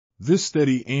This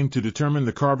study aimed to determine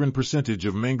the carbon percentage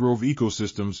of mangrove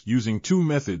ecosystems using two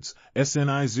methods,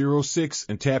 SNI-06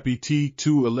 and TAPI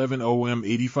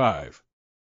T211OM85.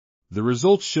 The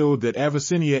results showed that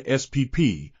Avicennia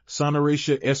spp,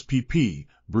 Soneratia spp,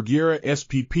 Bruguera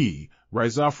spp,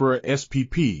 Rhizophora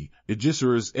spp,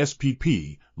 Aegiceras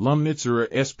spp,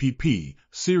 Lumnitzer spp,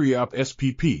 Cereop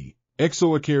spp,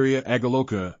 Exoacaria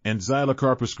agaloca, and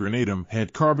Xylocarpus granatum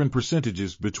had carbon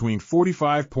percentages between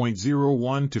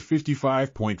 45.01 to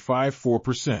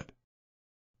 55.54%.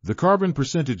 The carbon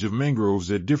percentage of mangroves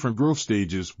at different growth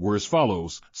stages were as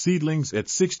follows: seedlings at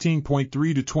 16.3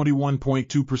 to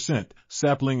 21.2%,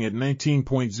 sapling at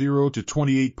 19.0 to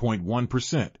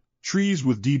 28.1%, trees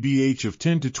with DBH of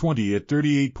 10 to 20 at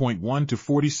 38.1 to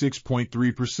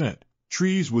 46.3%,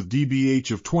 trees with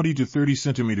DBH of 20 to 30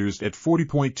 cm at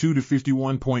 40.2 to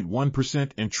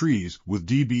 51.1%, and trees with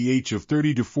DBH of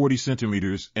 30 to 40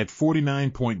 cm at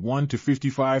 49.1 to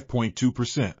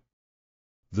 55.2%.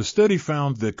 The study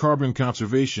found that carbon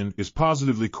conservation is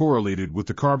positively correlated with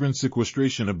the carbon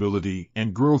sequestration ability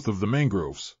and growth of the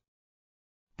mangroves.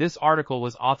 This article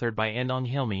was authored by Endang,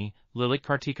 Hilmi, Lilik,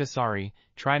 Kartika, Sari,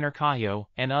 Cahyo,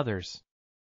 and others.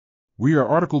 We are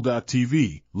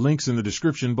RTCLTV, links in the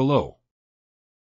description below.